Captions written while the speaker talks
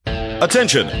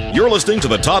Attention, you're listening to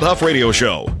the Todd Huff Radio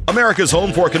Show, America's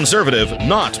home for conservative,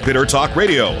 not bitter talk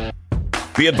radio.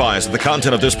 Be advised that the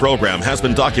content of this program has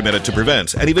been documented to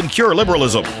prevent and even cure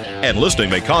liberalism, and listening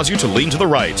may cause you to lean to the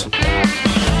right.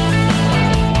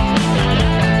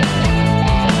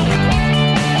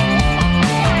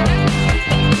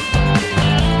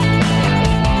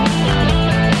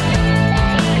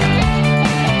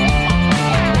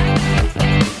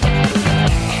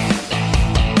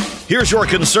 Here's your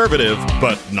conservative,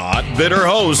 but not bitter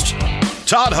host,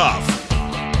 Todd Huff.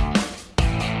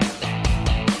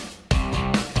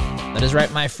 That is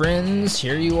right, my friends.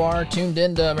 Here you are, tuned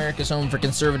into America's home for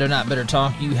conservative, not bitter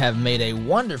talk. You have made a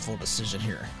wonderful decision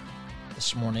here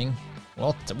this morning.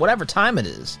 Well, whatever time it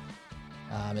is,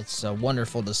 it's a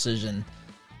wonderful decision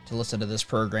to listen to this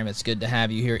program. It's good to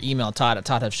have you here. Email Todd at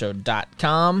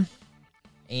ToddHuffShow.com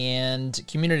and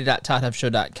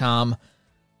community.ToddHuffShow.com.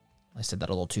 I said that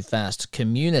a little too fast.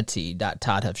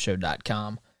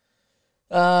 Community.ToddHuffShow.com.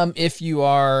 If you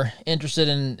are interested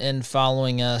in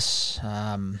following us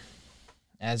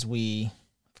as we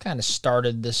kind of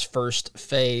started this first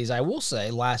phase, I will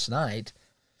say last night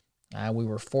we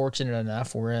were fortunate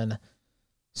enough. We're in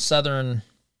south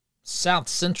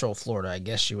central Florida, I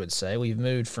guess you would say. We've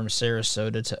moved from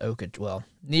Sarasota to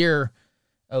near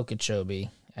Okeechobee,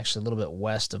 actually a little bit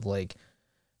west of Lake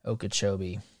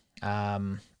Okeechobee.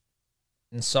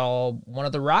 And saw one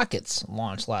of the rockets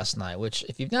launch last night, which,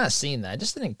 if you've not seen that,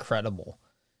 just an incredible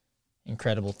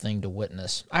thing to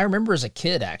witness. I remember as a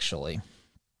kid, a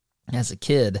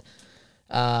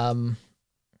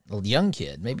young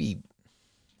kid, maybe,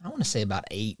 I want to say about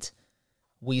 8,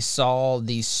 we saw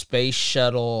the space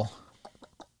shuttle,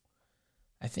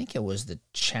 I think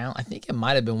it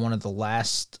might have been one of the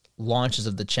last launches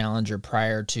of the Challenger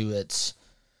prior to its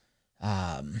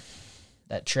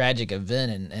that tragic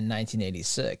event in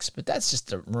 1986. But that's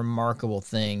just a remarkable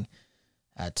thing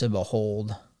to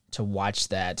behold, to watch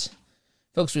that.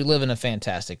 Folks, we live in a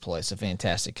fantastic place, a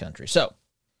fantastic country. So,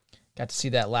 got to see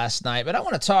that last night. But I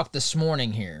want to talk this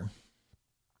morning here.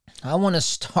 I want to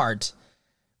start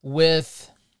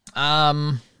with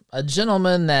a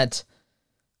gentleman that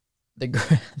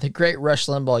the great Rush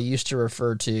Limbaugh used to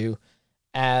refer to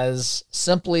as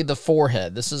simply the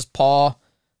forehead. This is Paul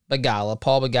Begala.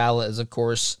 Paul Begala is, of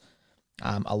course,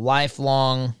 a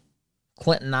lifelong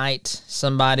Clintonite,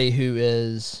 somebody who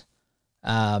is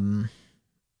Clinton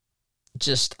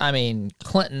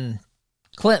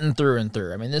through and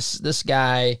through. I mean, this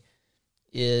guy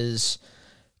is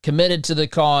committed to the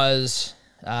cause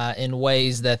in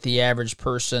ways that the average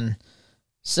person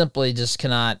simply just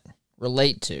cannot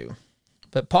relate to.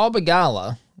 But Paul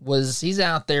Begala he's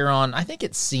out there on, I think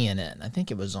it's CNN. I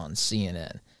think it was on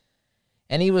CNN.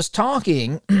 And he was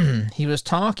talking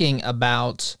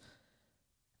about,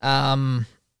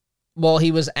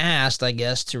 he was asked, I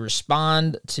guess, to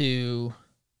respond to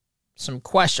some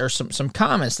questions or some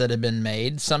comments that have been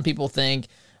made. Some people think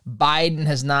Biden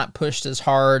has not pushed as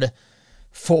hard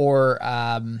for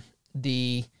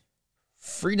the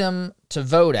Freedom to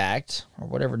Vote Act, or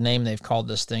whatever name they've called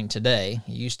this thing today.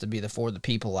 It used to be the For the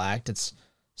People Act. It's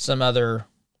some other...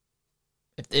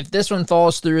 If this one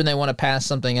falls through and they want to pass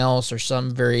something else or some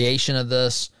variation of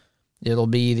this, it'll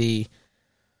be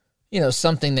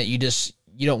something that you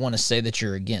don't want to say that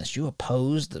you're against. You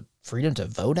oppose the Freedom to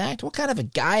Vote Act? What kind of a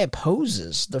guy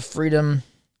opposes the Freedom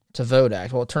to Vote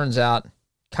Act? Well, it turns out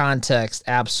context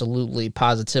absolutely,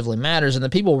 positively matters, and the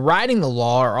people writing the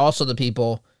law are also the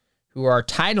people who are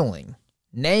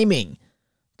naming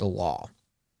the law.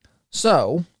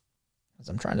 So, as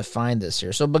I'm trying to find this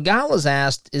here. So Begala's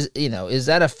asked, is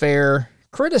that a fair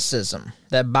criticism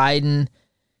that Biden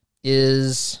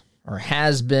is or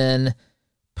has been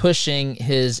pushing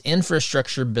his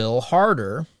infrastructure bill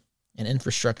harder, and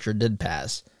infrastructure did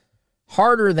pass,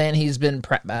 harder than he's been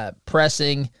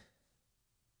pressing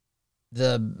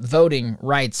the voting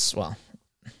rights, the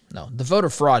voter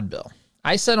fraud bill.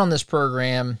 I said on this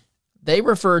program, they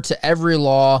refer to every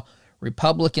law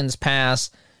Republicans pass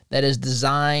that is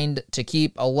designed to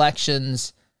keep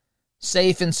elections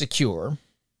safe and secure.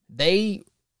 They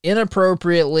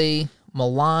inappropriately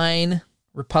malign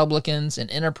Republicans and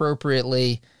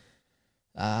inappropriately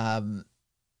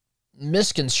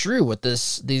misconstrue what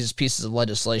these pieces of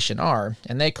legislation are,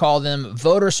 and they call them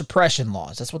voter suppression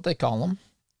laws. That's what they call them.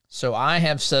 So I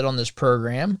have said on this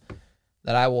program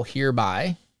that I will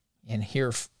hereby and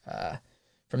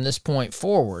from this point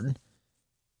forward,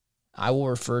 I will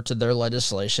refer to their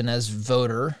legislation as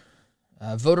voter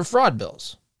fraud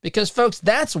bills. Because, folks,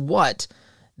 that's what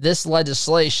this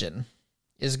legislation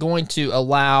is going to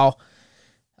allow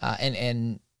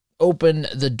and open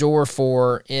the door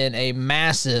for in a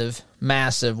massive,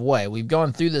 massive way. We've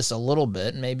gone through this a little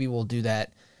bit. Maybe we'll do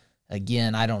that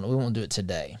again. I don't know. We won't do it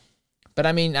today. But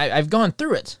I mean, I've gone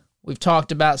through it. We've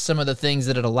talked about some of the things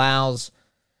that it allows,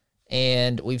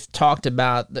 and we've talked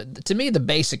about, to me, the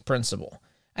basic principle.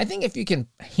 I think if you can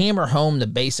hammer home the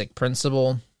basic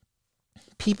principle,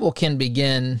 people can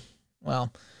begin,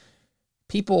 well,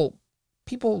 people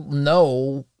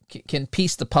know, can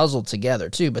piece the puzzle together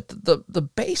too. But the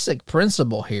basic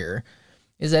principle here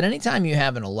is that anytime you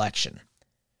have an election,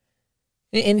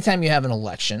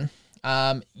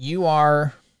 you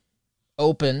are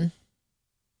open,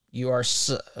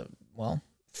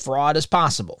 fraud is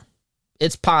possible.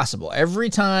 It's possible. Every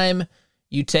time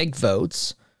you take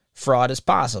votes, fraud is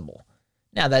possible.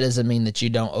 Now, that doesn't mean that you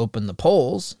don't open the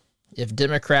polls. If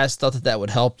Democrats thought that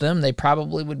would help them, they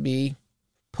probably would be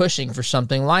pushing for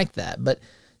something like that. But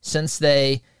since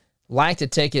they like to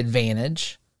take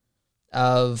advantage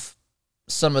of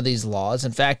some of these laws,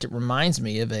 in fact, it reminds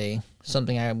me of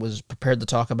something I was prepared to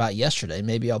talk about yesterday.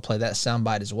 Maybe I'll play that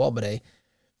soundbite as well. But a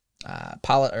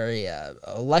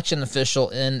election official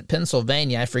in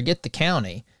Pennsylvania, I forget the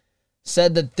county,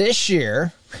 said that this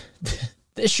year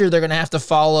they're going to have to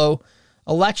follow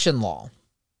election law.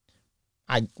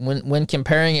 When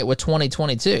comparing it with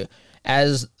 2022,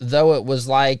 as though it was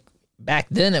like back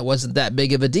then it wasn't that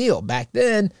big of a deal. Back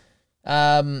then,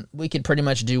 we could pretty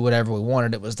much do whatever we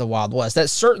wanted. It was the Wild West.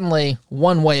 That's certainly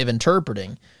one way of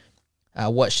interpreting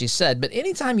what she said. But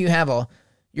anytime you have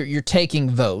you're taking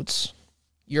votes,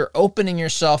 you're opening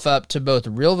yourself up to both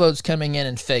real votes coming in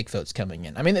and fake votes coming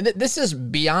in. I mean, this is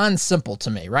beyond simple to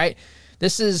me, right?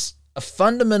 This is a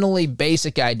fundamentally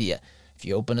basic idea. If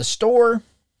you open a store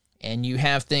and you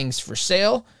have things for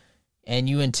sale and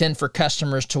you intend for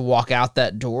customers to walk out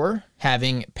that door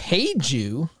having paid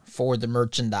you for the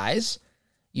merchandise,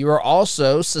 you are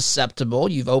also susceptible.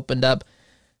 You've opened up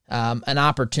an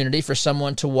opportunity for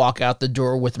someone to walk out the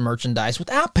door with merchandise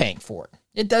without paying for it.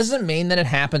 It doesn't mean that it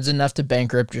happens enough to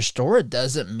bankrupt your store. It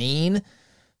doesn't mean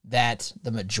that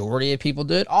the majority of people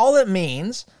do it. All it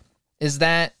means is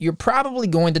that you're probably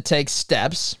going to take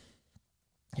steps,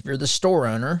 if you're the store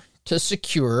owner, to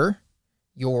secure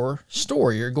your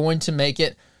store. You're going to make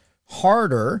it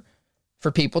harder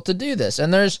for people to do this.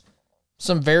 And there's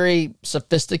some very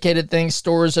sophisticated things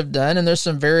stores have done, and there's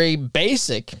some very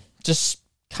basic, just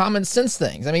common sense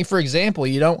things. I mean, for example,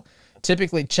 you don't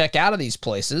typically check out of these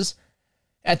places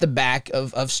at the back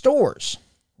of stores,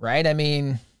 right? I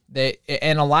mean,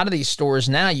 and a lot of these stores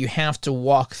now you have to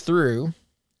walk through.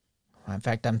 In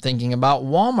fact, I'm thinking about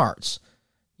Walmart's.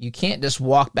 You can't just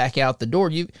walk back out the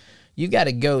door. You got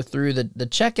to go through the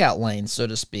checkout lane, so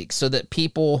to speak, so that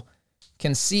people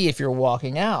can see if you're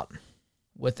walking out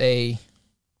with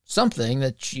something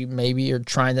that you maybe are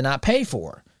trying to not pay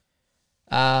for.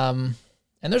 And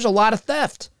there's a lot of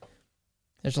theft.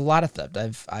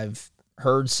 I've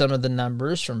heard some of the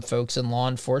numbers from folks in law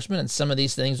enforcement, and some of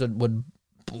these things would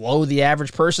blow the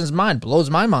average person's mind. Blows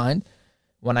my mind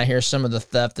when I hear some of the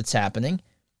theft that's happening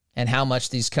and how much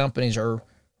these companies are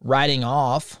writing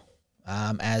off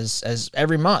as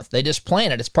every month. They just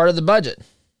plan it. It's part of the budget.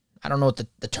 I don't know what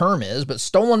the term is, but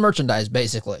stolen merchandise,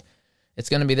 basically. It's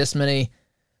going to be this many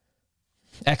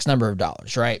X number of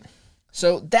dollars, right?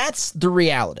 So that's the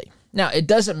reality. Now, it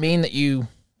doesn't mean that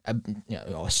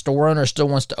a store owner still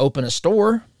wants to open a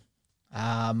store,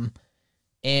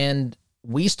 and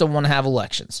we still want to have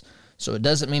elections. So it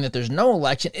doesn't mean that there's no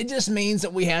election. It just means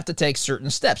that we have to take certain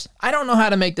steps. I don't know how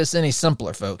to make this any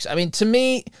simpler, folks. I mean, to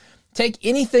me, take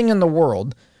anything in the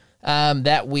world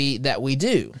that we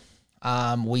do.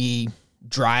 We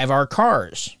drive our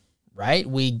cars, right?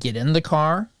 We get in the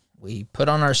car. We put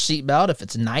on our seatbelt. If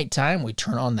it's nighttime, we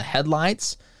turn on the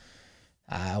headlights.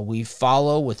 We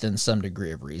follow, within some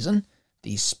degree of reason,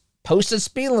 these posted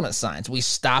speed limit signs. We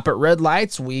stop at red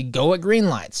lights. We go at green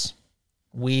lights.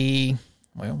 When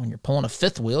you're pulling a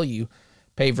fifth wheel, you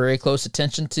pay very close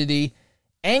attention to the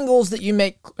angles that you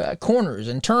make corners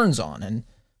and turns on. And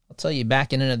I'll tell you,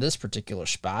 backing into this particular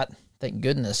spot, thank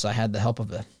goodness I had the help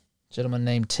of a gentleman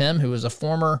named Tim, who was a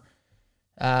former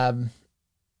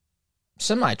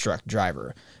semi-truck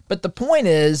driver. But the point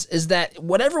is that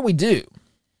whatever we do,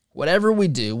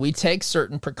 we take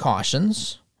certain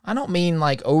precautions. I don't mean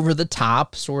like over the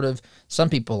top, sort of. Some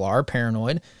people are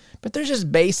paranoid, but there's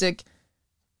just basic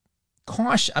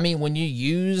caution. I mean, when you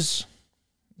use,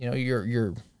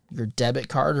 your debit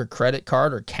card or credit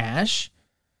card or cash,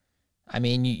 I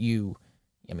mean, you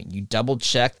double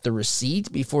check the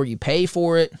receipt before you pay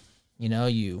for it.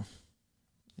 You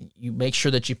make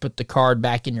sure that you put the card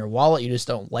back in your wallet. You just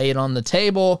don't lay it on the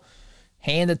table,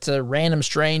 hand it to random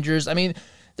strangers. I mean,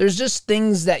 there's just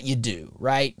things that you do,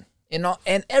 right?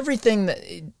 And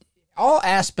everything all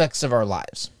aspects of our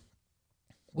lives,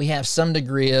 we have some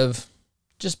degree of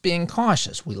just being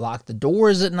cautious. We lock the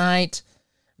doors at night.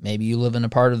 Maybe you live in a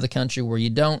part of the country where you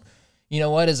don't. You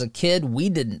know what? As a kid, we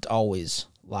didn't always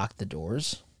lock the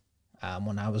doors.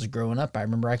 When I was growing up, I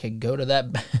remember I could go to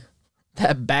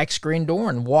that back screen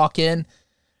door and walk in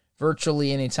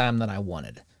virtually any time that I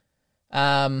wanted.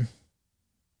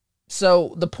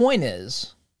 So the point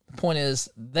is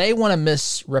they want to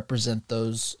misrepresent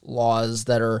those laws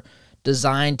that are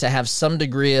designed to have some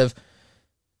degree of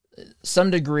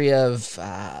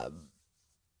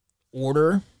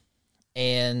order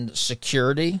and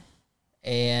security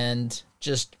and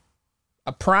just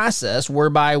a process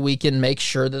whereby we can make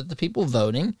sure that the people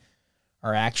voting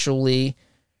are actually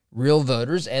real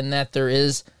voters and that there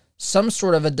is some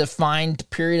sort of a defined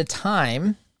period of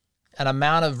time, an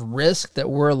amount of risk that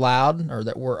we're allowed or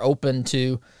that we're open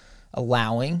to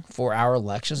allowing for our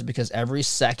elections, because every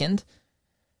second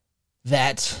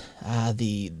that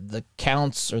the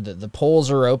counts or the polls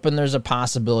are open, there's a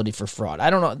possibility for fraud. I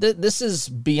don't know. This is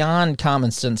beyond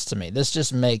common sense to me.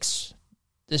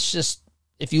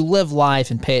 If you live life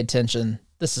and pay attention,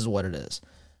 this is what it is.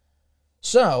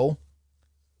 So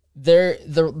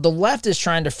the left is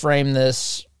trying to frame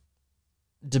this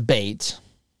debate,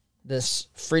 this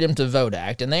Freedom to Vote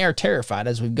Act, and they are terrified,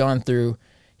 as we've gone through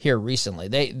here recently.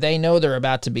 They know they're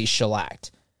about to be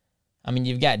shellacked. I mean,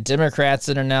 you've got Democrats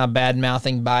that are now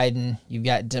bad-mouthing Biden. You've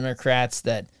got Democrats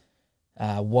that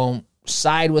won't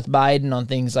side with Biden on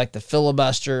things like the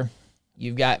filibuster.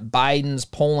 You've got Biden's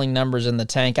polling numbers in the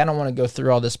tank. I don't want to go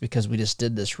through all this because we just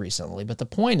did this recently. But the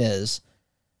point is,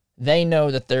 they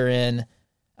know that they're in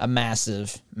a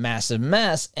massive, massive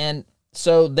mess. And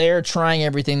so they're trying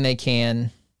everything they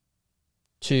can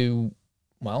to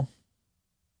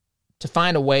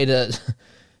find a way to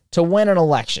win an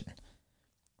election.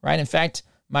 Right? In fact,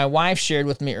 my wife shared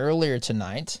with me earlier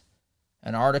tonight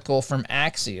an article from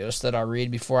Axios that I'll read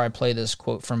before I play this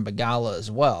quote from Begala as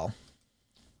well.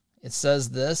 It says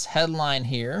this headline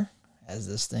here, as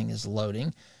this thing is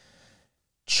loading: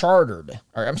 charted.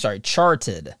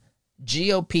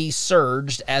 GOP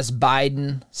surged as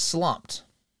Biden slumped.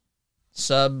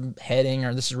 Subheading,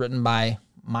 or this is written by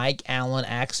Mike Allen,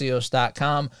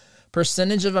 Axios.com.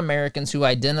 Percentage of Americans who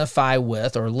identify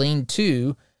with or lean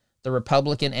to the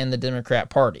Republican and the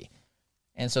Democrat Party.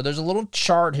 And so there's a little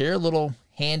chart here, a little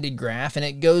handy graph, and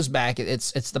it goes back.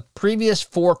 It's the previous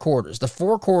 4 quarters, the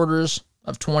 4 quarters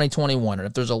of 2021. And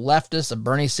if there's a leftist, a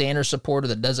Bernie Sanders supporter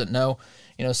that doesn't know,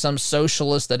 some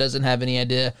socialist that doesn't have any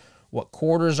idea what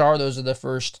quarters are, those are the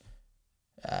first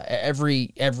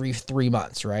every 3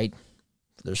 months, right?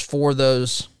 There's 4 of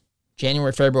those.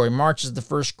 January, February, March is the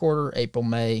first quarter. April,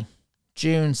 May,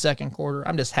 June, second quarter.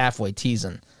 I'm just halfway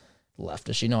teasing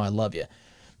leftists. I love you.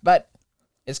 But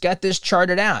it's got this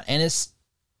charted out, and it's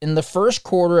in the first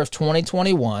quarter of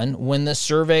 2021 when the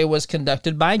survey was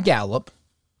conducted by Gallup.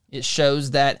 It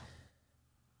shows that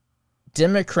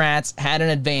Democrats had an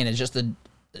advantage, just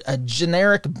a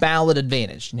generic ballot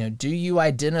advantage. Do you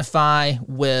identify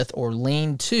with or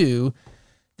lean to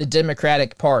the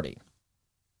Democratic Party?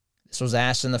 This was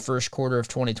asked in the first quarter of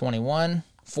 2021.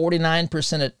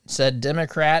 49% said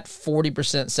Democrat,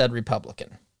 40% said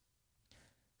Republican.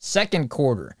 Second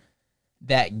quarter,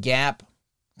 that gap.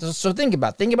 So think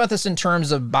about this in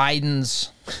terms of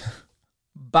Biden's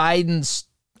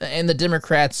and the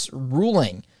Democrats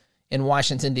ruling in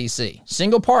Washington, D.C.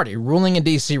 Single party ruling in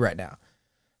D.C. right now.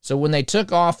 So when they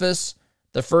took office,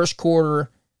 the first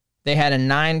quarter, they had a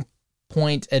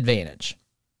 9-point advantage.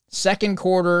 Second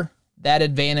quarter, that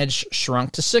advantage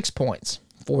shrunk to 6 points,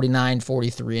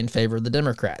 49-43 in favor of the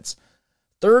Democrats.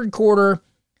 Third quarter,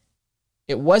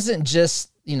 it wasn't just,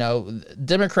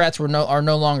 Democrats are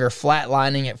no longer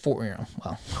flatlining at 4.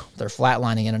 Well, they're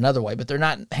flatlining in another way, but they're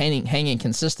not hanging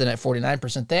consistent at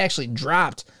 49%. They actually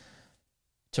dropped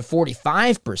to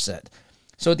 45%.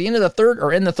 So at the end of the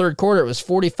third quarter, it was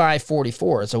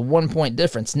 45-44. It's a 1-point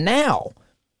difference. Now,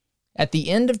 at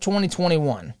the end of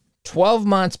 2021, 12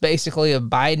 months basically of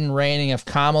Biden reigning, of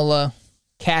Kamala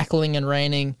cackling and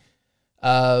reigning,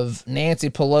 of Nancy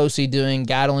Pelosi doing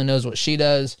God only knows what she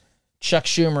does, Chuck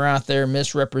Schumer out there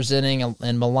misrepresenting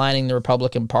and maligning the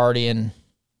Republican Party, and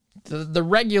the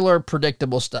regular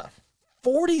predictable stuff.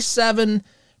 47%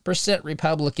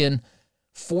 Republican,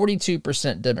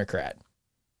 42% Democrat.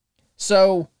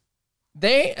 So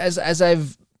they, as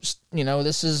I've,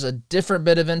 this is a different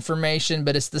bit of information,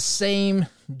 but it's the same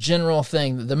general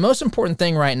thing. The most important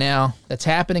thing right now that's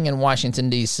happening in Washington,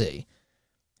 D.C.,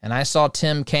 and I saw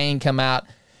Tim Kaine come out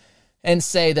and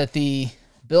say that the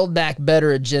Build Back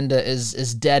Better agenda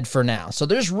is dead for now. So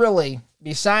there's really,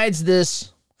 besides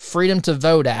this Freedom to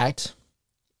Vote Act,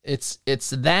 it's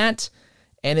that,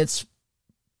 and it's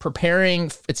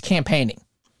campaigning,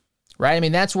 right? I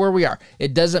mean, that's where we are.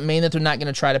 It doesn't mean that they're not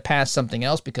going to try to pass something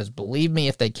else, because believe me,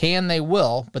 if they can, they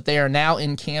will, but they are now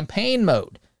in campaign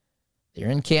mode.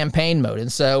 They're in campaign mode. And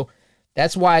so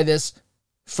that's why this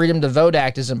Freedom to Vote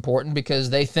Act is important, because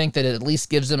they think that it at least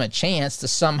gives them a chance to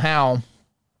somehow,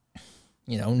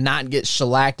 not get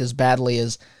shellacked as badly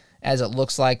as it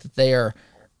looks like that they are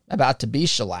about to be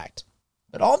shellacked.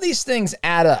 But all these things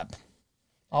add up.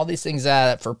 All these things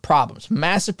add up for problems,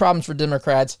 massive problems for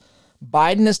Democrats.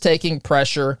 Biden is taking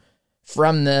pressure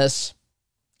from this,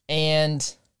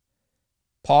 and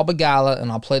Paul Begala,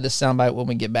 and I'll play this soundbite when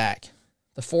we get back,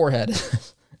 the forehead,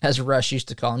 as Rush used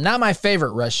to call him. Not my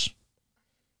favorite Rush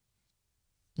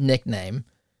nickname.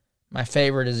 My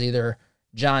favorite is either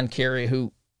John Kerry,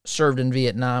 who served in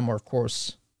Vietnam, or, of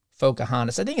course,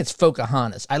 Pocahontas. I think it's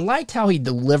Pocahontas. I liked how he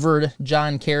delivered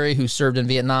John Kerry, who served in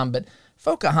Vietnam, but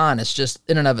Pocahontas just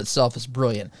in and of itself is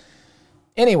brilliant.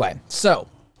 Anyway, so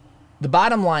the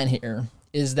bottom line here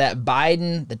is that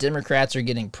Biden, the Democrats are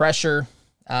getting pressure,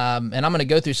 and I'm going to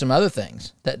go through some other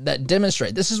things that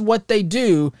demonstrate this is what they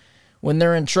do when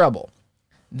they're in trouble.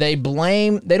 They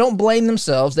don't blame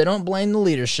themselves. They don't blame the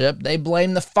leadership. They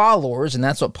blame the followers, and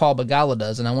that's what Paul Begala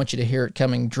does. And I want you to hear it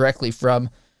coming directly from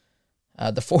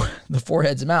the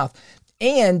forehead's mouth.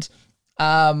 And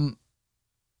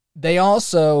they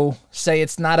also say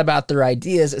it's not about their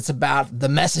ideas; it's about the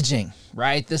messaging.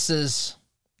 Right? This is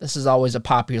always a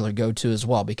popular go-to as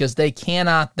well, because they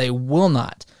will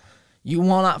not. You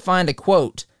will not find a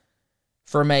quote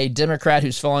from a Democrat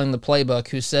who's following the playbook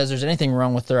who says there's anything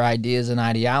wrong with their ideas and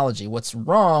ideology. What's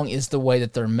wrong is the way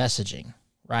that they're messaging,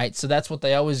 right? So that's what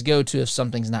they always go to if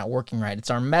something's not working right. It's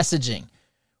our messaging.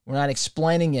 We're not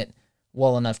explaining it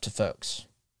well enough to folks.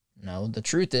 No, the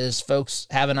truth is folks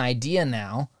have an idea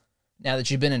now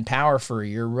that you've been in power for a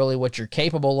year, really what you're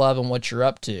capable of and what you're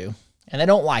up to, and they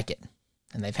don't like it.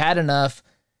 And they've had enough,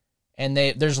 and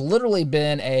there's literally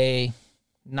been a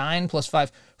 9 +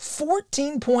 5,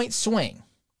 14-point swing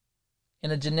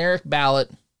in a generic ballot.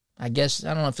 I guess,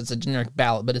 I don't know if it's a generic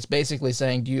ballot, but it's basically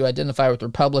saying, do you identify with the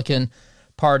Republican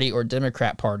Party or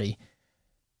Democrat Party?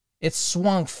 It's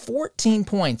swung 14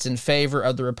 points in favor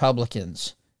of the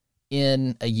Republicans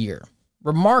in a year.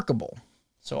 Remarkable.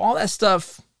 So all that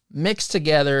stuff mixed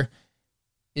together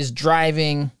is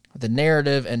driving the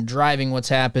narrative and driving what's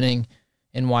happening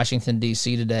in Washington,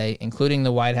 D.C. today, including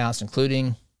the White House,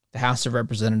 including the House of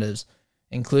Representatives,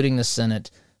 including the Senate.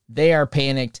 They are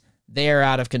panicked. They are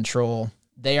out of control.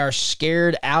 They are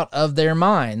scared out of their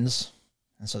minds.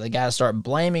 And so they got to start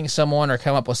blaming someone or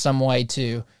come up with some way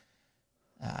to,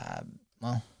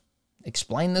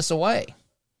 explain this away.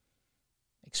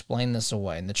 Explain this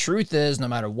away. And the truth is, no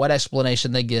matter what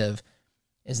explanation they give,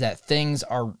 is that things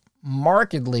are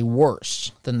markedly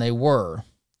worse than they were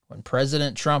when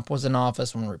President Trump was in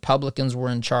office, when Republicans were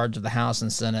in charge of the House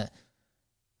and Senate.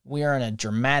 We are in a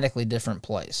dramatically different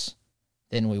place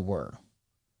than we were.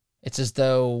 It's as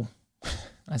though,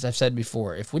 as I've said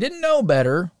before, if we didn't know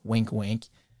better, wink, wink,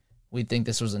 we'd think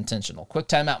this was intentional. Quick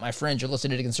time out, my friends. You're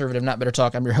listening to Conservative Not Better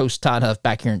Talk. I'm your host, Todd Huff,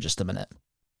 back here in just a minute.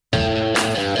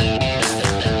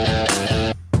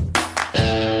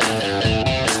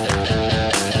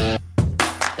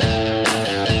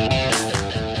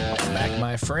 Welcome back,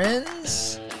 my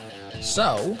friends.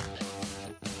 So,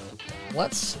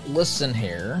 let's listen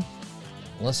here.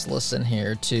 Let's listen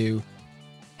here to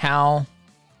how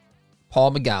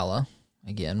Paul Begala,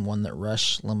 again, one that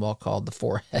Rush Limbaugh called the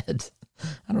forehead.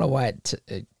 I don't know why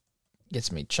it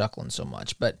gets me chuckling so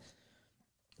much, but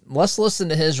let's listen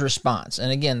to his response.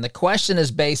 And again, the question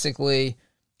is basically,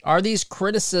 are these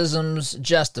criticisms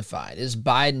justified? Did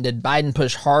Biden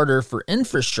push harder for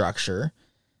infrastructure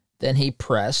than he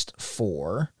pressed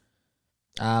for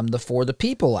the For the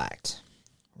People Act?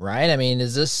 Right? I mean,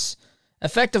 is this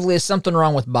effectively something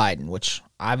wrong with Biden? Which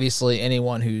obviously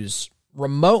anyone who's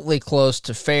remotely close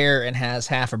to fair and has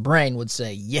half a brain would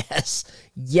say, yes,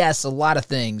 a lot of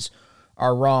things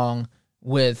are wrong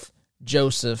with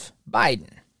Joseph Biden,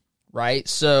 right?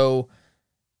 So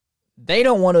they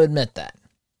don't want to admit that.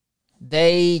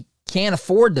 They can't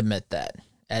afford to admit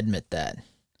that.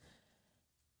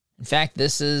 In fact,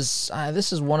 this is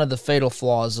one of the fatal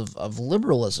flaws of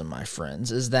liberalism, my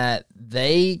friends, is that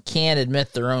they can't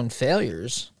admit their own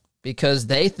failures because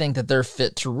they think that they're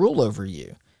fit to rule over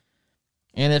you.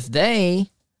 And if they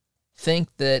think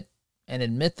that and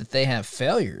admit that they have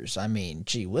failures, I mean,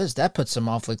 gee whiz, that puts them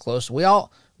awfully close.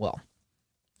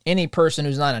 any person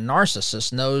who's not a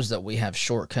narcissist knows that we have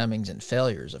shortcomings and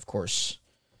failures. Of course,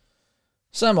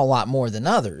 some a lot more than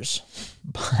others,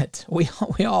 but we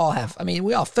all have. I mean,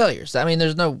 we all failures. I mean,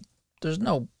 there's no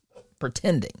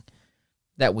pretending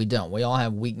that we don't. We all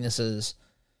have weaknesses.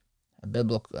 A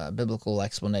biblical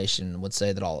explanation would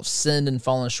say that all have sinned and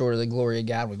fallen short of the glory of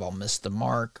God. We've all missed the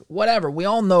mark. Whatever. We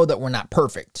all know that we're not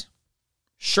perfect.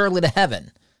 Surely to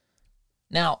heaven.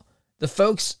 Now, the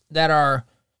folks there are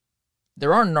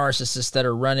narcissists that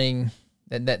are running,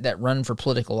 that run for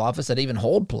political office, that even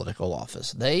hold political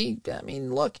office.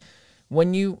 Look,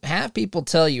 when you have people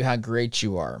tell you how great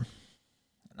you are,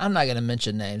 I'm not going to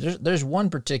mention names. There's one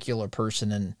particular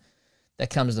person that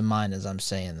comes to mind as I'm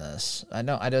saying this.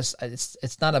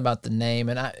 It's not about the name,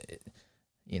 and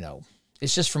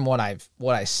it's just from what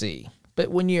I see. But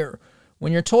when you're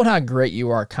told how great you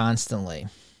are constantly,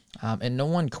 and no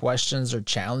one questions or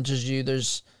challenges you,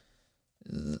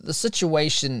 the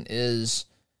situation is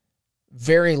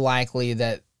very likely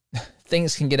that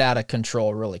things can get out of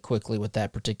control really quickly with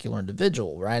that particular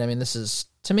individual, right? I mean, this is,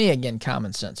 to me, again,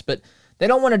 common sense, but they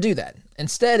don't want to do that.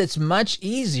 Instead, it's much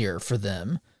easier for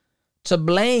them to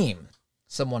blame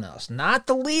someone else, not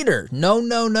the leader.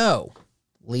 No.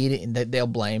 They'll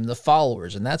blame the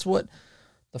followers, and that's what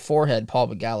the forehead Paul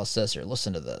Begala says here.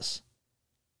 Listen to this.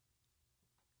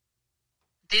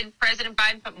 Did President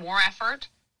Biden put more effort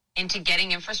into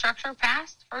getting infrastructure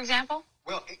passed, for example?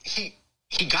 Well, he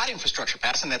got infrastructure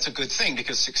passed, and that's a good thing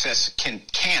because success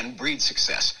can breed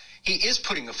success. He is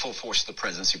putting the full force of the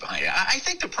presidency behind it. I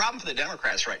think the problem for the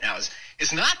Democrats right now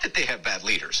is not that they have bad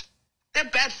leaders. They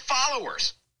have bad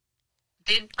followers.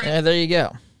 There you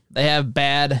go. They have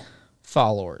bad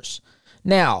followers.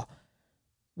 Now,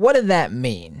 what did that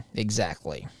mean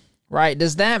exactly? Right?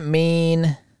 Does that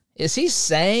mean, is he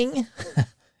saying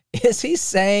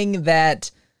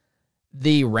that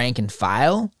the rank and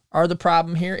file are the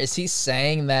problem here? Is he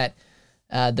saying that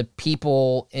the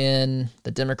people in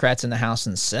the Democrats in the House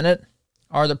and Senate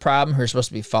are the problem, who are supposed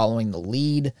to be following the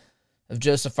lead of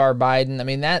Joseph R. Biden? I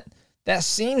mean, that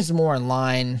seems more in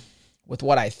line with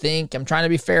what I think. I'm trying to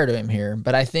be fair to him here,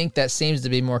 but I think that seems to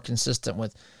be more consistent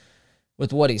with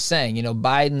what he's saying. You know,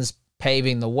 Biden's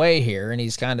paving the way here, and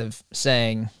he's kind of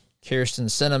saying, Kyrsten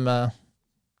Sinema,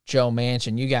 Joe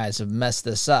Manchin, you guys have messed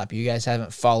this up. You guys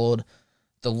haven't followed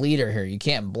the leader here. You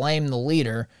can't blame the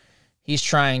leader. He's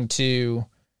trying to,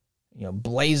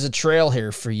 blaze a trail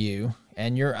here for you,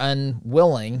 and you're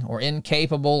unwilling or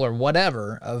incapable or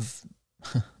whatever of,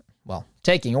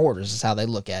 taking orders is how they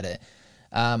look at it,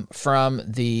 from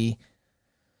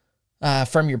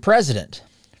your president,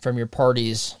 from your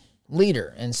party's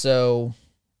leader. And so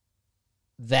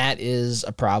that is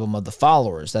a problem of the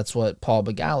followers. That's what Paul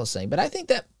Begala is saying. But I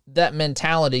think that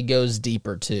mentality goes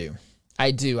deeper too.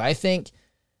 I do. I think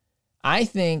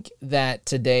that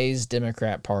today's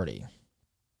Democrat Party,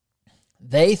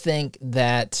 they think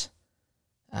that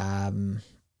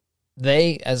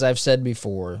they, as I've said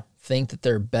before, think that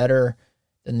they're better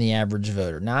than the average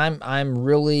voter. Now, I'm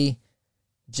really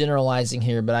generalizing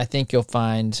here, but I think you'll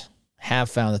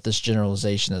have found that this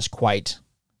generalization is quite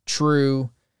true,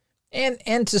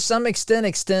 and to some extent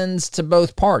extends to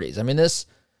both parties. I mean,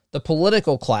 the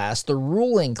political class, the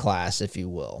ruling class, if you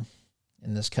will,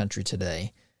 in this country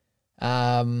today,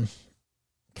 kind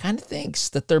of thinks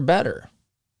that they're better.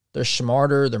 They're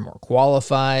smarter, they're more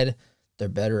qualified, they're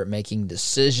better at making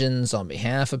decisions on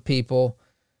behalf of people.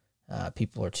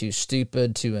 People are too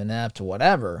stupid, too inept,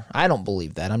 whatever. I don't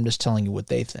believe that. I'm just telling you what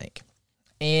they think.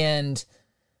 And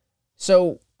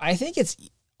so I think it's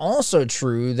also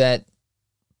true that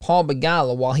Paul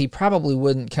Begala, while he probably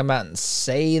wouldn't come out and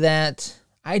say that,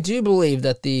 I do believe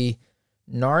that the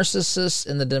narcissists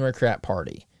in the Democrat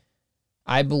Party,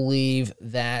 I believe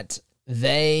that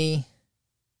they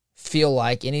feel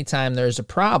like anytime there's a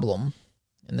problem,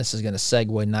 and this is going to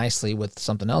segue nicely with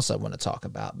something else I want to talk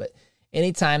about, but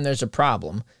anytime there's a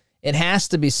problem, it has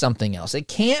to be something else. It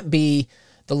can't be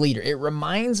the leader. It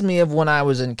reminds me of when I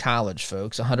was in college,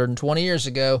 folks, 120 years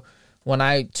ago, when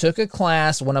I took a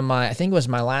class, I think it was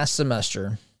my last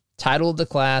semester, title of the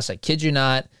class, I kid you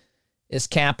not, Is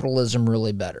Capitalism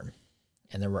Really Better?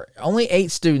 And there were only 8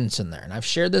 students in there, and I've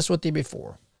shared this with you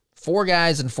before. 4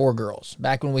 guys and 4 girls,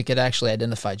 back when we could actually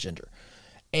identify gender.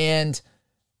 And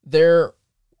there,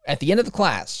 at the end of the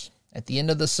class, at the end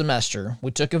of the semester,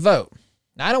 we took a vote.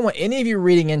 Now, I don't want any of you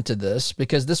reading into this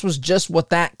because this was just what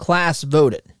that class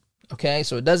voted, okay?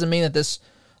 So it doesn't mean that this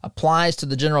applies to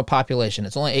the general population.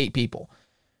 It's only 8 people.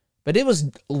 But it was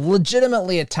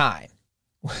legitimately a tie.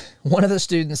 One of the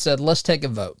students said, let's take a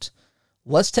vote.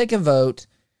 Let's take a vote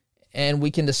and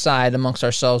we can decide amongst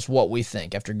ourselves what we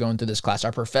think after going through this class.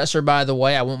 Our professor, by the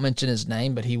way, I won't mention his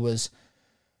name, but he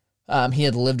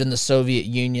had lived in the Soviet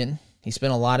Union. He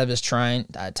spent a lot of his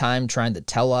time trying to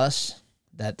tell us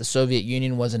that the Soviet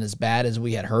Union wasn't as bad as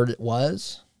we had heard it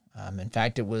was. In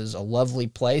fact, it was a lovely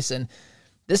place. And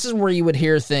this is where you would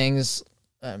hear things,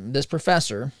 this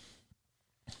professor,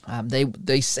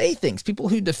 they say things. People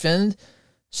who defend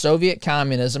Soviet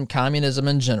communism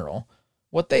in general,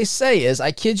 what they say is,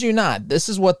 I kid you not, this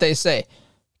is what they say.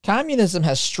 Communism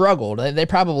has struggled. They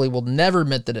probably will never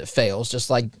admit that it fails, just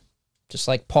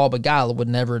like Paul Begala would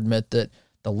never admit that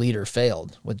the leader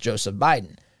failed with Joseph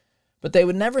Biden. But they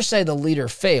would never say the leader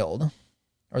failed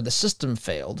or the system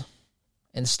failed.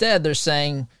 Instead, they're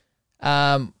saying,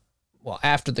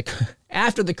 after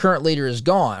the current leader is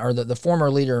gone or the former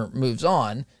leader moves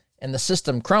on and the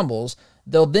system crumbles,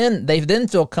 they then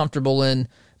feel comfortable in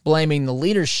blaming the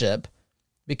leadership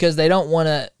because they don't want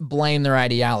to blame their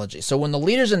ideology. So when the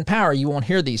leader's in power, you won't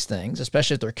hear these things,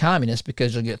 especially if they're communists,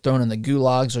 because you'll get thrown in the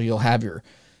gulags or you'll have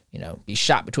be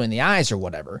shot between the eyes or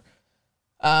whatever.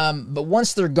 But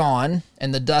once they're gone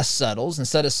and the dust settles,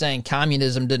 instead of saying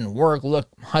communism didn't work, look,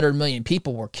 100 million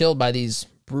people were killed by these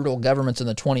brutal governments in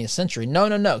the 20th century.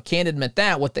 No, can't admit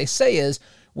that. What they say is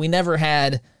we never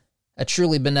had a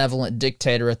truly benevolent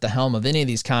dictator at the helm of any of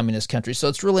these communist countries, so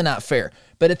it's really not fair.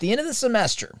 But at the end of the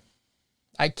semester,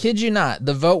 I kid you not,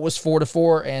 the vote was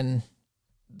 4-4, and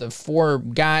the 4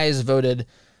 guys voted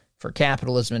for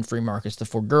capitalism and free markets. The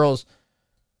 4 girls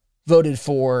voted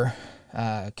for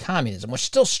communism, which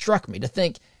still struck me to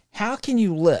think, how can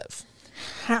you live?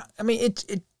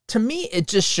 To me, it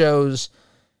just shows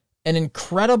an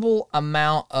incredible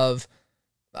amount of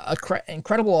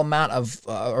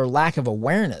or lack of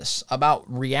awareness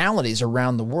about realities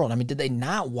around the world. I mean, did they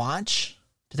not watch?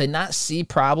 Did they not see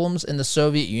problems in the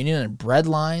Soviet Union and bread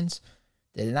lines?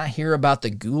 Did they not hear about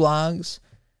the gulags?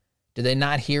 Did they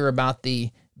not hear about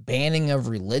the banning of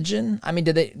religion? I mean,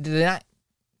 did they not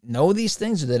know these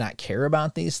things? Did they not care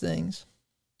about these things?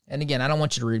 And again, I don't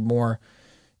want you to read more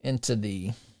into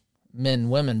the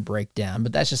men-women breakdown,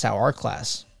 but that's just how our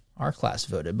class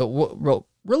voted. But what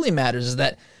really matters is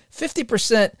that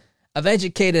 50% of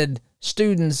educated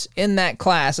students in that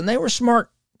class, and they were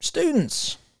smart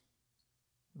students,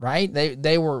 right?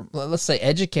 They were, let's say,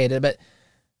 educated, but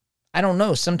I don't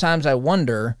know. Sometimes I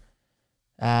wonder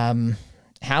how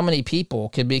many people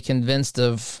could be convinced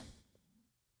of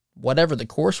whatever the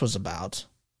course was about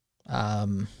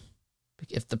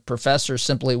if the professor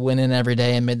simply went in every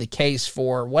day and made the case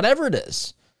for whatever it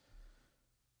is.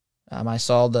 I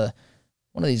saw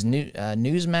one of these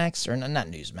Newsmax, or not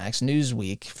Newsmax,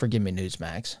 Newsweek. Forgive me,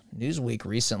 Newsmax. Newsweek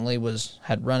recently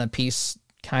had run a piece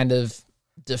kind of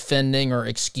defending or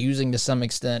excusing to some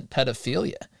extent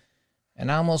pedophilia,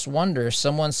 and I almost wonder if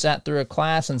someone sat through a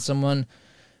class and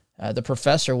the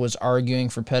professor was arguing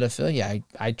for pedophilia.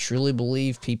 I truly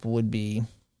believe people would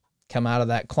come out of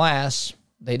that class.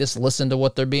 They just listen to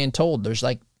what they're being told.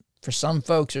 For some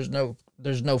folks,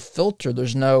 there's no filter.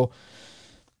 There's no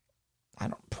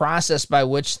process by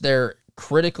which they're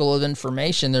critical of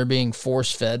information. They're being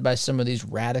force-fed by some of these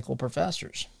radical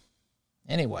professors.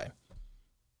 Anyway,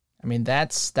 I mean,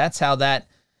 that's how that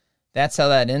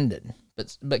ended.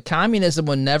 But communism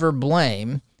would never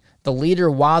blame the leader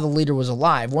while the leader was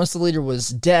alive. Once the leader was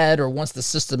dead or once the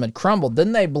system had crumbled,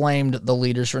 then they blamed the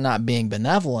leaders for not being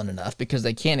benevolent enough because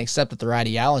they can't accept that their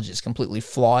ideology is completely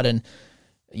flawed and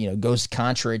goes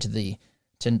contrary to the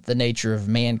nature of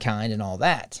mankind and all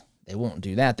that. They won't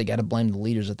do that. They got to blame the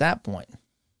leaders at that point.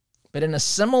 But in a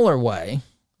similar way,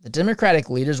 the Democratic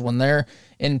leaders, when they're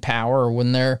in power or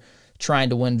when they're trying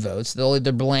to win votes, they'll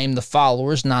either blame the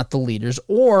followers, not the leaders,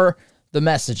 or the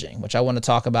messaging, which I want to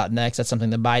talk about next. That's something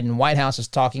the Biden White House is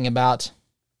talking about.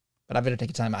 But I better take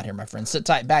a time out here, my friends. Sit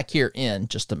tight, back here in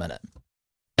just a minute.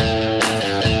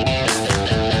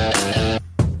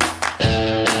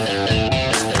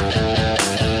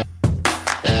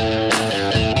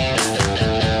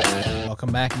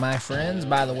 Welcome back, my friends.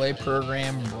 By the way,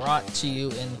 program brought to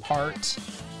you in part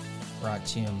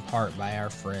by our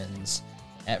friends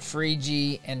at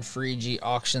FreeG and FreeG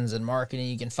Auctions and Marketing.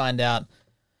 You can find out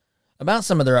about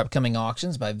some of their upcoming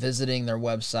auctions by visiting their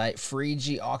website,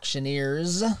 FreeG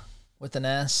Auctioneers with an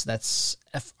S. That's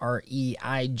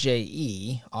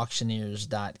FREIJE,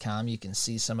 auctioneers.com. You can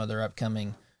see some of their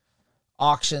upcoming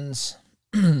auctions.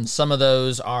 Some of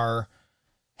those are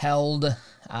held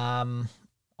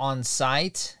on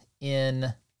site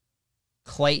in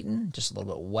Clayton, just a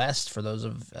little bit west for those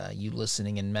of you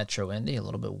listening in Metro Indy, a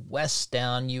little bit west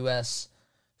down US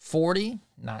 40,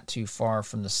 not too far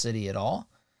from the city at all.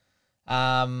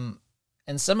 And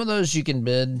some of those you can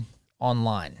bid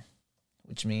online,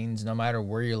 which means no matter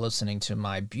where you're listening to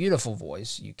my beautiful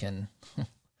voice, you can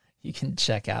you can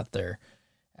check out their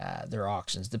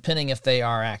auctions, depending if they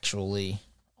are actually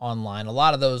online. A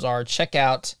lot of those are. Check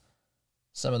out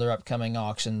some of their upcoming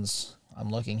auctions. I'm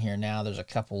looking here now.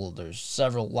 There's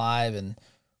several live and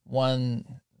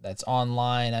one that's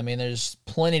online. I mean, there's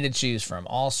plenty to choose from.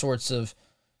 All sorts of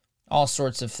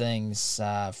things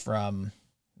from,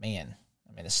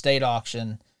 a state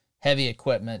auction, heavy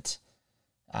equipment.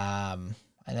 I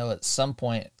know at some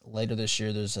point later this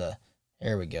year,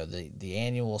 there we go, the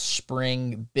annual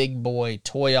spring big boy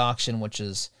toy auction, which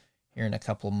is here in a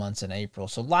couple of months in April.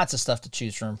 So lots of stuff to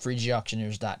choose from.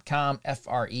 FreigeAuctioneers.com,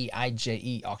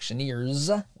 FREIJE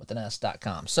auctioneers with an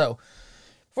S.com. So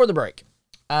for the break,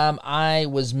 I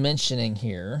was mentioning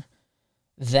here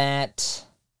that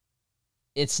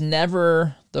it's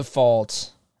never the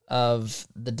fault of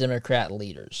the Democrat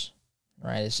leaders,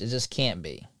 right? It just can't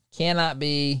be. Cannot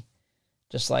be.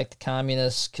 Just like the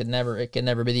communists it could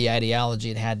never be the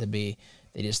ideology it had to be.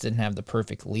 They just didn't have the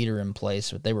perfect leader in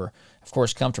place. But they were, of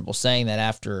course, comfortable saying that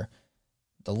after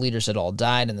the leaders had all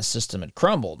died and the system had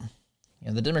crumbled.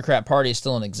 The Democrat Party is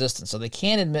still in existence, so they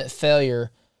can't admit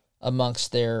failure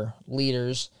amongst their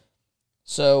leaders.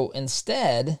 So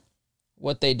instead,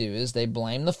 what they do is they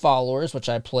blame the followers, which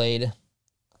I played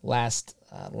last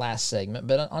segment.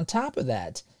 But on top of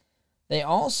that, they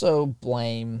also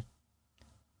blame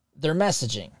their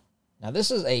messaging. Now,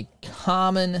 this is a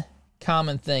common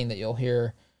thing that you'll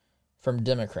hear from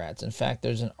Democrats. In fact,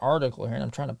 there's an article here, and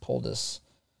I'm trying to pull this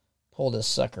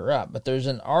sucker up, but there's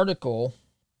an article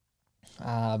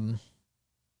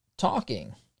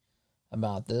talking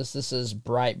about this. This is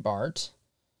Breitbart.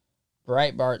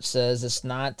 Breitbart says it's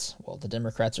not, the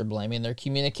Democrats are blaming their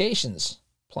communications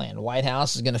plan. The White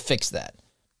House is going to fix that.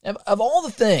 Of all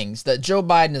the things that Joe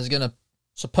Biden is going to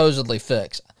supposedly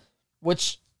fix,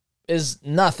 which is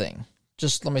nothing.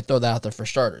 Just let me throw that out there for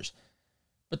starters.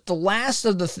 But the last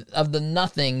of the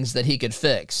nothings that he could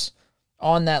fix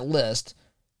on that list,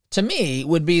 to me,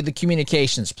 would be the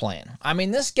communications plan. I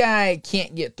mean, this guy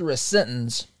can't get through a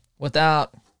sentence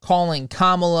without calling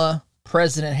Kamala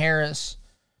President Harris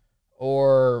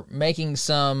or making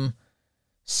some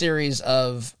series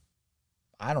of,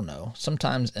 I don't know,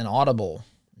 sometimes inaudible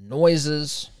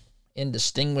noises,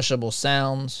 indistinguishable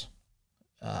sounds,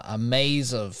 a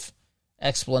maze of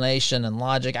explanation and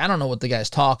logic. I don't know what the guy's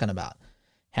talking about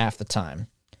half the time.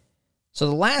 So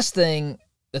the last thing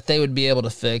that they would be able to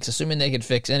fix, assuming they could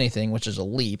fix anything, which is a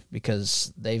leap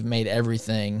because they've made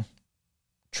everything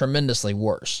tremendously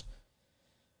worse.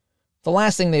 The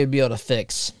last thing they would be able to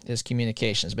fix is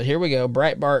communications. But here we go,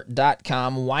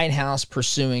 Breitbart.com, White House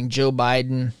pursuing Joe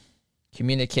Biden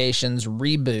communications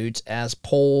reboot as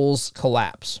polls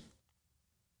collapse.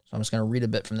 So I'm just going to read a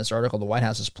bit from this article. The White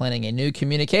House is planning a new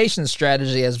communications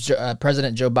strategy as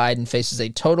President Joe Biden faces a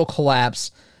total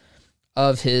collapse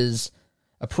of his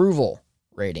approval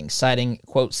rating, citing,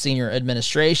 quote, senior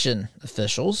administration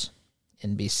officials.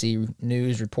 NBC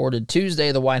News reported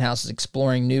Tuesday the White House is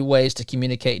exploring new ways to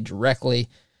communicate directly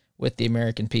with the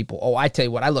American people. Oh, I tell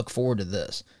you what, I look forward to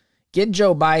this. Get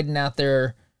Joe Biden out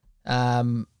there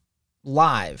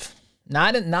live,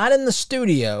 not in the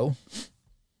studio.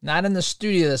 Not in the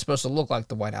studio that's supposed to look like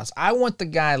the White House. I want the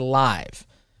guy live.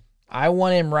 I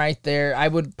want him right there. I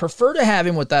would prefer to have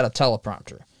him without a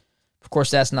teleprompter. Of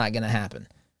course, that's not going to happen.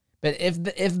 But if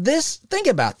this, think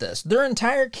about this. Their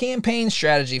entire campaign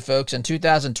strategy, folks, in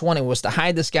 2020 was to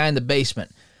hide this guy in the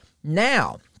basement.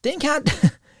 Now, think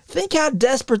how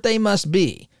desperate they must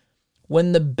be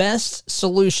when the best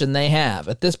solution they have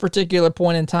at this particular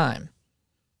point in time,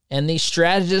 and these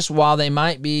strategists, while they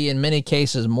might be in many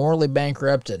cases morally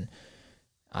bankrupt, and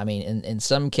I mean, in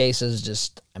some cases,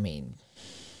 just, I mean,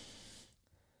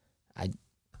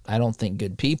 I don't think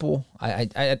good people. I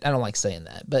don't like saying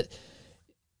that, but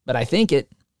I think it.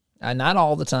 Not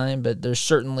all the time, but there's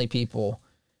certainly people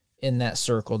in that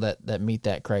circle that meet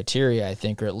that criteria, I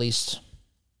think, or at least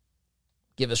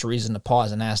give us reason to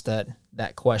pause and ask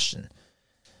that question.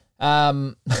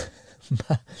 But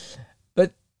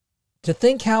to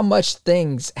think how much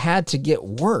things had to get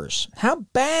worse. How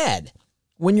bad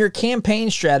when your campaign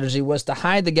strategy was to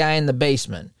hide the guy in the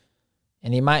basement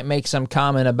and he might make some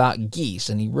comment about geese,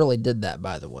 and he really did that,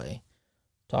 by the way.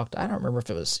 I don't remember if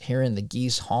it was hearing the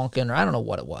geese honking or I don't know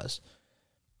what it was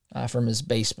from his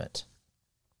basement.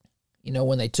 You know,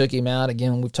 when they took him out,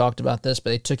 again, we've talked about this, but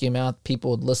they took him out,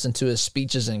 people would listen to his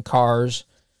speeches in cars.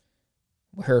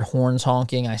 We heard horns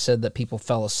honking. I said that people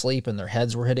fell asleep and their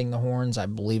heads were hitting the horns. I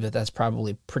believe that that's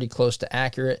probably pretty close to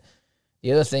accurate.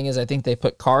 The other thing is I think they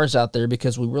put cars out there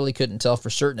because we really couldn't tell for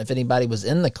certain if anybody was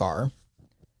in the car.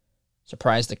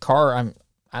 Surprised the car,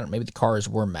 maybe the cars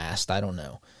were masked, I don't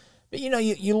know. But,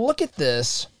 you look at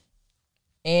this,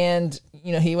 and,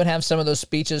 he would have some of those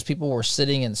speeches, people were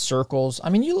sitting in circles. I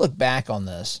mean, you look back on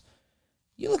this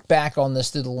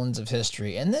through the lens of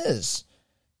history, and this is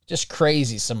just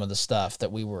crazy, some of the stuff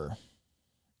that we were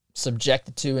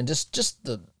subjected to, and just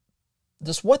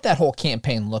what that whole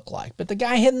campaign looked like. But the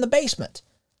guy hid in the basement.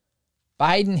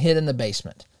 Biden hid in the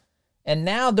basement. And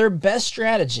now their best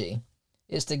strategy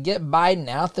is to get Biden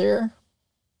out there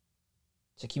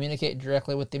to communicate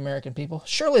directly with the American people.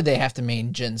 Surely they have to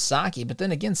mean Jen Psaki, but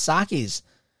then again, Psaki's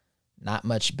not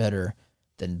much better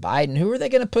than Biden. Who are they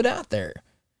going to put out there? I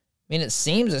mean, it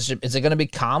seems, is it going to be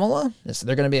Kamala? Is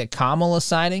there going to be a Kamala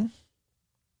sighting?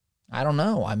 I don't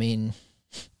know. I mean,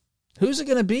 who's it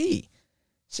going to be?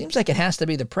 Seems like it has to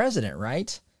be the president,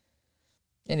 right?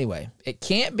 Anyway, it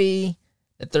can't be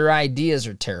that their ideas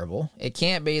are terrible. It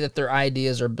can't be that their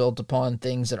ideas are built upon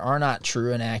things that are not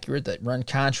true and accurate, that run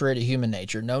contrary to human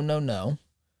nature. No.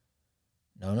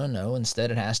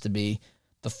 Instead, it has to be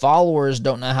the followers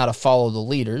don't know how to follow the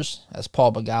leaders, as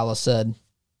Paul Begala said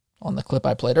on the clip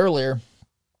I played earlier,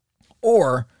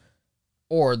 or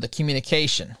the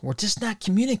communication. We're just not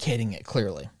communicating it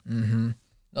clearly.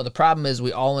 No, the problem is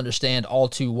we all understand all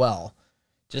too well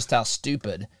just how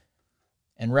stupid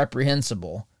and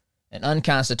reprehensible and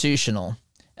unconstitutional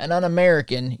and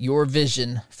un-American your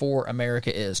vision for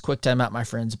America is. Quick time out, my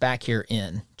friends. Back here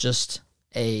in just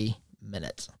a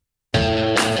minute.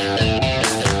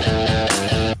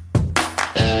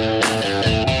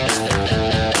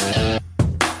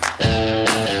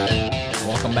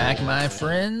 Welcome back, my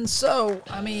friends. So,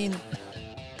 I mean,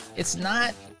 it's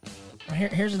not...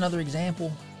 Here's another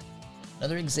example.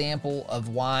 Another example of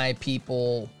why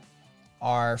people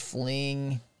are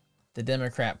fleeing the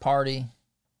Democrat Party.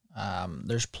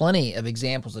 There's plenty of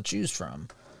examples to choose from.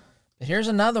 But here's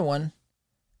another one.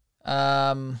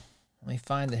 Let me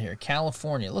find it here.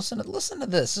 California. Listen to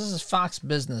this. This is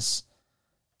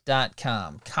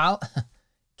foxbusiness.com.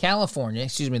 California,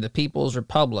 the People's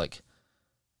Republic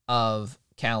of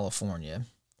California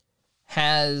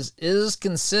is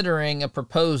considering a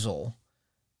proposal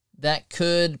that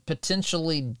could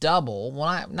potentially double,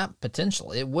 not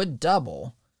potentially, it would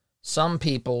double some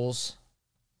people's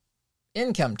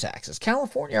income taxes.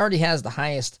 California already has the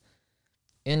highest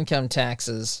income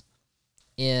taxes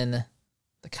in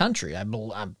the country.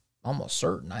 I'm almost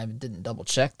certain. I didn't double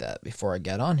check that before I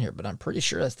got on here, but I'm pretty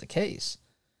sure that's the case.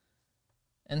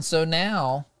 And so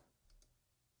now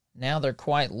they're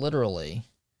quite literally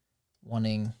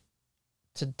wanting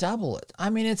to double it. I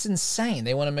mean, it's insane.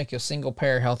 They want to make a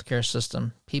single-payer healthcare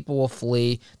system. People will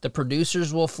flee. The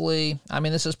producers will flee. I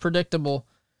mean, this is predictable,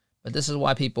 but this is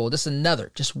why this is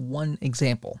just one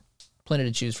example. Plenty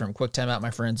to choose from. Quick time out, my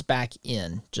friends. Back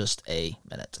in just a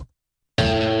minute.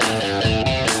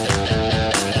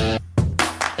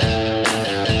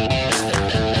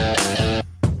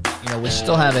 We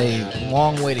still have a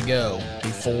long way to go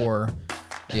before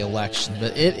the election,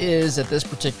 but it is at this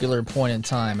particular point in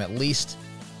time at least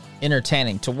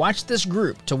entertaining to watch this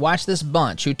group, to watch this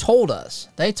bunch who told us,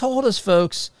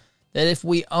 folks, that if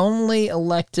we only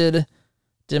elected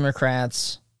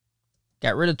Democrats,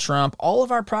 got rid of Trump, all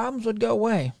of our problems would go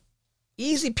away.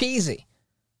 Easy peasy.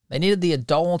 They needed the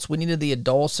adults. We needed the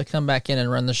adults to come back in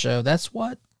and run the show. That's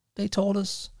what they told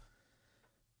us.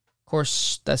 Of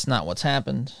course, that's not what's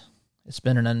happened. It's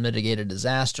been an unmitigated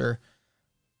disaster.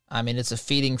 I mean, it's a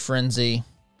feeding frenzy.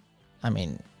 I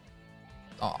mean,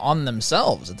 on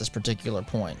themselves at this particular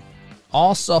point.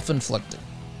 All self-inflicted.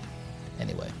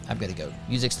 Anyway, I've got to go.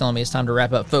 Music's telling me it's time to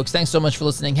wrap up. Folks, thanks so much for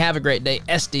listening. Have a great day.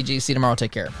 SDG. See you tomorrow.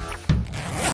 Take care.